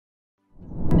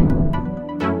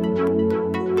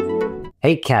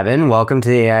Hey, Kevin, welcome to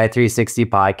the AI 360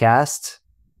 podcast.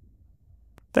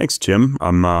 Thanks, Jim.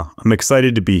 I'm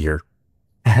excited to be here.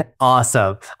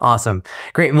 Awesome. Awesome.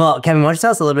 Great. Well, Kevin, why don't you tell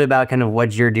us a little bit about kind of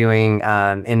what you're doing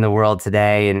in the world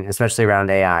today and especially around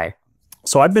AI?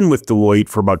 So I've been with Deloitte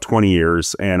for about 20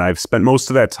 years, and I've spent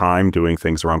most of that time doing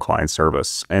things around client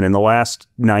service. And in the last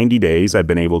 90 days, I've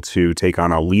been able to take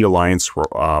on a lead alliance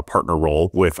partner role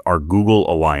with our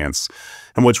Google Alliance.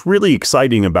 And what's really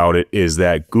exciting about it is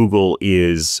that Google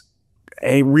is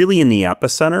really in the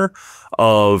epicenter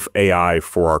of AI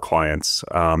for our clients.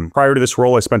 Prior to this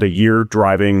role, I spent a year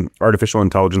driving artificial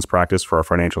intelligence practice for our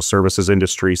financial services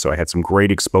industry. So I had some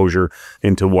great exposure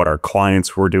into what our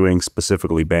clients were doing,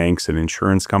 specifically banks and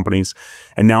insurance companies.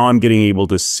 And now I'm getting able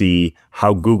to see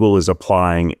how Google is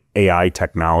applying AI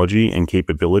technology and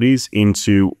capabilities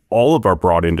into all of our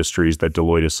broad industries that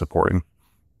Deloitte is supporting.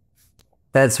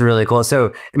 That's really cool.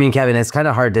 So, I mean, Kevin, it's kind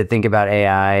of hard to think about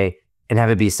AI and have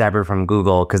it be separate from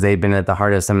Google because they've been at the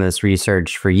heart of some of this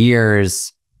research for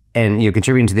years and you're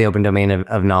contributing to the open domain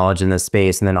of knowledge in this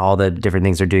space and then all the different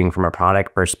things they're doing from a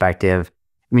product perspective.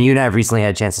 I mean, you and I have recently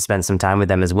had a chance to spend some time with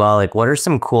them as well. Like, what are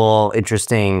some cool,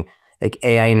 interesting like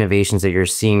AI innovations that you're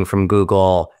seeing from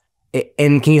Google?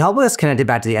 And can you help us connect it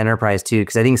back to the enterprise too?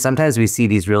 Because I think sometimes we see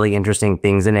these really interesting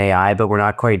things in AI, but we're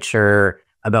not quite sure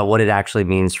about what it actually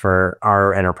means for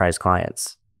our enterprise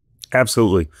clients.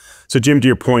 Absolutely. So Jim, to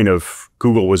your point of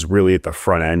Google was really at the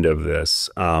front end of this.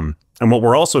 And what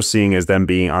we're also seeing is them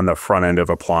being on the front end of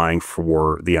applying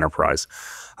for the enterprise.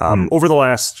 Over the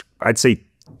last, I'd say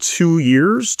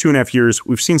 2.5 years,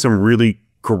 we've seen some really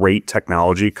great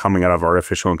technology coming out of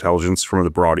artificial intelligence from the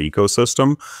broad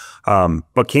ecosystem.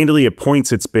 But candidly, at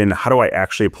points, it's been, how do I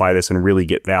actually apply this and really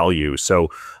get value? So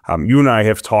you and I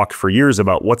have talked for years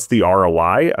about what's the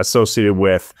ROI associated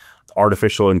with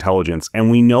artificial intelligence. And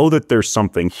we know that there's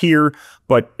something here,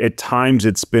 but at times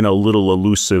it's been a little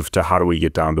elusive to how do we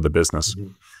get down to the business.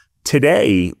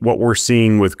 Today, what we're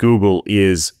seeing with Google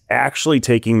is actually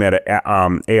taking that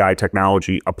AI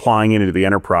technology, applying it into the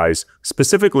enterprise.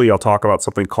 Specifically, I'll talk about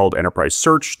something called enterprise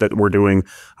search that we're doing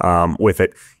with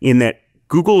it, in that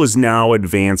Google is now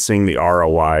advancing the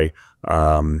ROI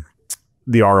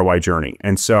journey.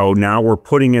 And so now we're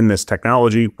putting in this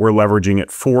technology, we're leveraging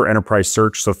it for enterprise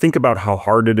search. So think about how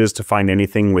hard it is to find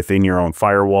anything within your own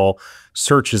firewall.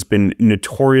 Search has been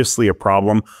notoriously a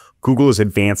problem. Google is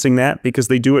advancing that because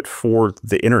they do it for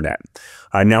the internet.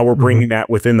 Now we're bringing that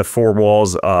within the four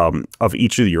walls of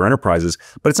each of your enterprises.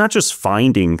 But it's not just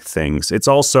finding things. It's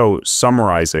also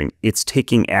summarizing. It's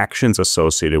taking actions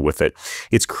associated with it.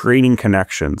 It's creating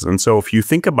connections. And so if you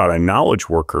think about a knowledge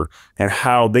worker and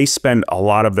how they spend a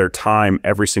lot of their time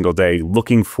every single day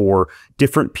looking for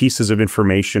different pieces of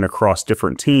information across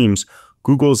different teams,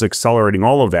 Google is accelerating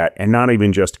all of that, and not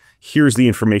even just here's the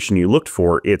information you looked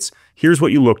for. It's here's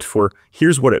what you looked for.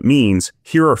 Here's what it means.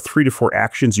 Here are 3 to 4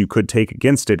 actions you could take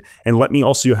against it. And let me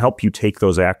also help you take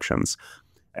those actions.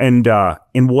 And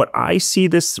what I see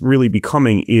this really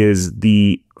becoming is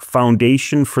the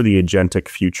foundation for the agentic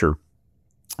future.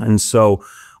 And so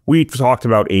we've talked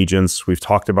about agents, we've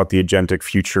talked about the agentic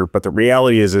future, but the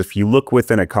reality is if you look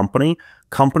within a company,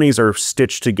 companies are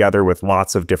stitched together with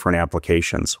lots of different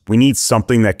applications. We need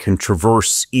something that can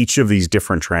traverse each of these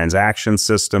different transaction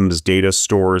systems, data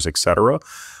stores, et cetera.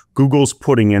 Google's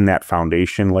putting in that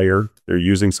foundation layer. They're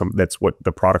using that's what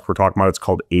the product we're talking about. It's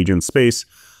called Agent Space.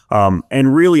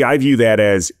 And really, I view that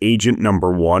as agent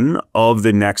number one of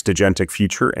the next agentic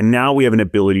future. And now we have an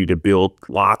ability to build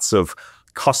lots of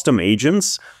custom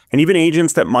agents and even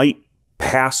agents that might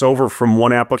pass over from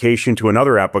one application to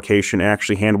another application and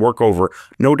actually hand work over,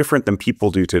 no different than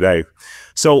people do today.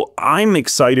 So I'm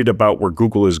excited about where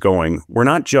Google is going. We're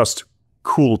not just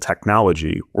cool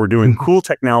technology. We're doing cool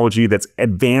technology that's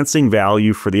advancing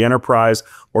value for the enterprise.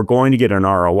 We're going to get an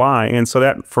ROI. And so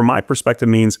that, from my perspective,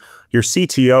 means your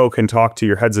CTO can talk to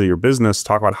your heads of your business,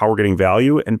 talk about how we're getting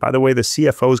value. And by the way, the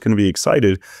CFO is going to be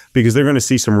excited because they're going to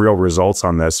see some real results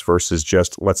on this versus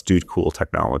just let's do cool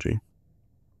technology.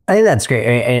 I think that's great.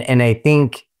 And I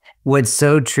think what's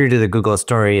so true to the Google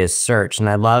story is search. And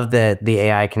I love that the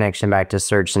AI connection back to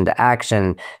search into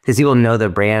action, because people know the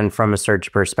brand from a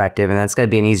search perspective. And that's going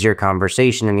to be an easier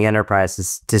conversation in the enterprise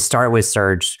is to start with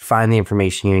search, find the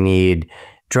information you need,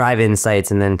 drive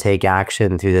insights, and then take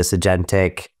action through this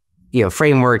agentic,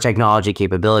 framework, technology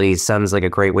capabilities. Sounds like a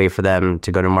great way for them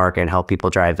to go to market and help people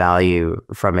drive value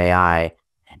from AI.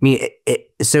 I mean,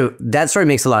 so that sort of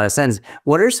makes a lot of sense.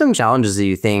 What are some challenges that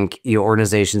you think your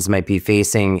organizations might be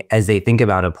facing as they think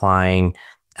about applying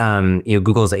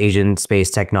Google's agent space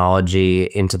technology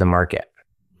into the market?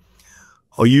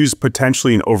 I'll use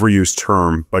potentially an overused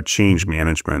term, but change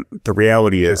management. The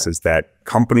reality is that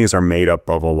companies are made up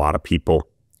of a lot of people,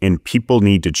 and people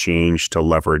need to change to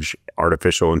leverage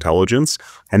artificial intelligence.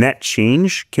 And that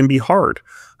change can be hard.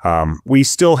 We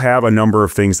still have a number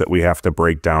of things that we have to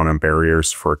break down and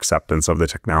barriers for acceptance of the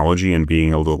technology and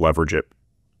being able to leverage it.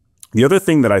 The other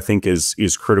thing that I think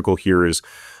is critical here is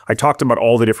I talked about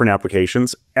all the different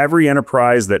applications. Every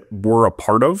enterprise that we're a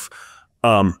part of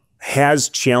has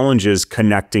challenges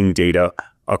connecting data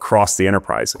across the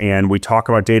enterprise. And we talk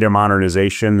about data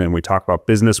modernization and we talk about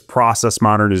business process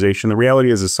modernization. The reality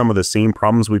is some of the same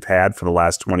problems we've had for the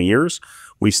last 20 years,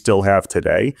 we still have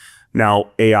today.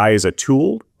 Now, AI is a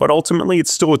tool, but ultimately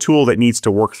it's still a tool that needs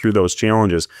to work through those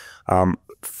challenges.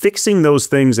 Fixing those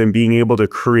things and being able to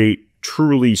create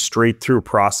truly straight through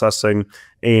processing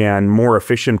and more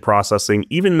efficient processing,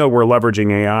 even though we're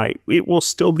leveraging AI, it will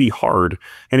still be hard.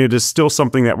 And it is still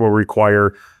something that will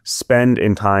require spend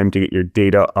and time to get your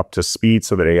data up to speed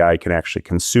so that AI can actually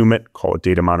consume it, call it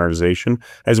data modernization,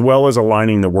 as well as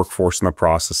aligning the workforce and the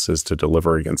processes to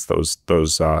deliver against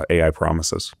those AI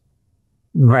promises.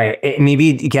 Right.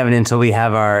 Maybe, Kevin, until we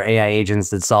have our AI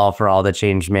agents that solve for all the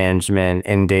change management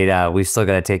and data, we've still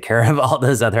got to take care of all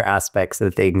those other aspects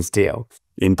of things too.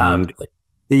 Indeed.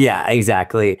 Yeah,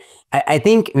 exactly. I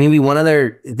think maybe one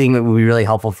other thing that would be really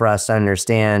helpful for us to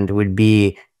understand would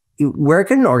be, where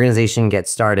could an organization get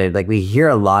started? Like, we hear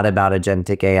a lot about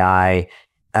agentic AI.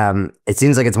 It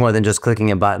seems like it's more than just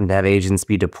clicking a button to have agents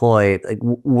be deployed. Like,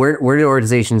 where do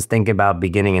organizations think about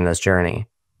beginning in this journey?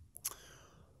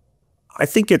 I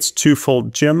think it's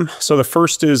twofold, Jim. So the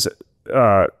first is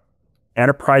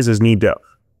enterprises need to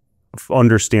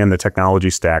understand the technology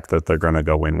stack that they're going to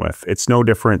go in with. It's no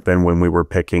different than when we were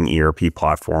picking ERP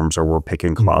platforms or we're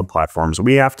picking cloud platforms.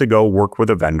 We have to go work with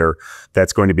a vendor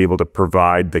that's going to be able to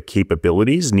provide the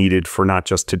capabilities needed for not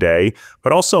just today,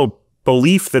 but also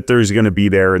belief that there's going to be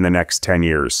there in the next 10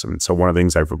 years. And so one of the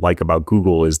things I like about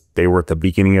Google is they were at the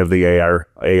beginning of the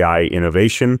AI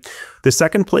innovation. The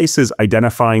second place is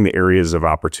identifying the areas of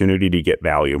opportunity to get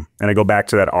value. And I go back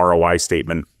to that ROI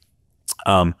statement.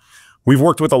 We've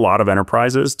worked with a lot of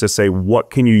enterprises to say,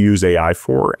 what can you use AI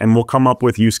for? And we'll come up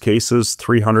with use cases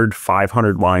 300,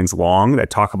 500 lines long that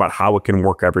talk about how it can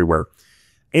work everywhere.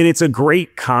 And it's a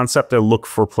great concept to look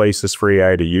for places for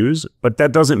AI to use, but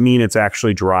that doesn't mean it's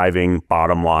actually driving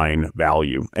bottom line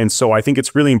value. And so I think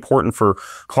it's really important for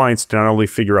clients to not only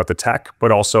figure out the tech,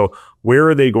 but also where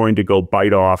are they going to go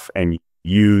bite off and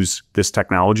use this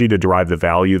technology to drive the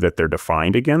value that they're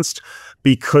defined against?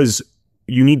 Because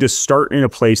you need to start in a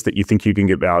place that you think you can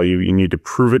get value. You need to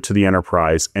prove it to the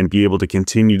enterprise and be able to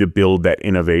continue to build that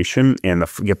innovation and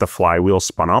get the flywheel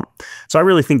spun up. So I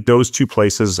really think those two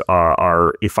places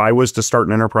are, if I was to start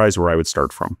an enterprise, where I would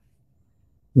start from.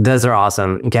 Those are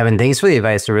awesome. Kevin, thanks for the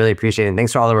advice. I really appreciate it. And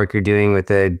thanks for all the work you're doing with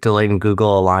the Deloitte and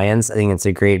Google alliance. I think it's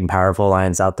a great and powerful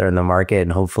alliance out there in the market.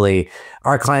 And hopefully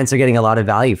our clients are getting a lot of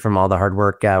value from all the hard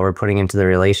work we're putting into the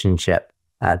relationship.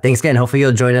 Thanks again. Hopefully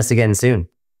you'll join us again soon.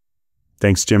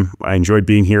 Thanks, Jim. I enjoyed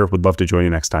being here. Would love to join you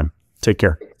next time. Take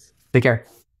care. Take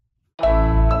care.